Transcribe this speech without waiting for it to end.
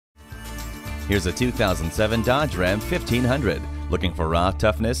Here's a 2007 Dodge Ram 1500. Looking for raw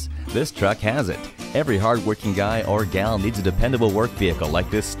toughness? This truck has it. Every hard-working guy or gal needs a dependable work vehicle like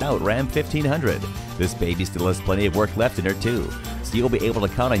this stout Ram 1500. This baby still has plenty of work left in her too, so you'll be able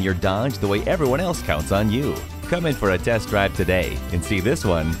to count on your Dodge the way everyone else counts on you. Come in for a test drive today and see this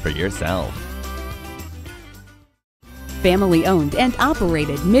one for yourself. Family owned and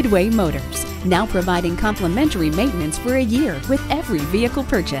operated Midway Motors, now providing complimentary maintenance for a year with every vehicle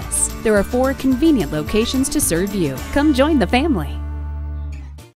purchase. There are 4 convenient locations to serve you. Come join the family.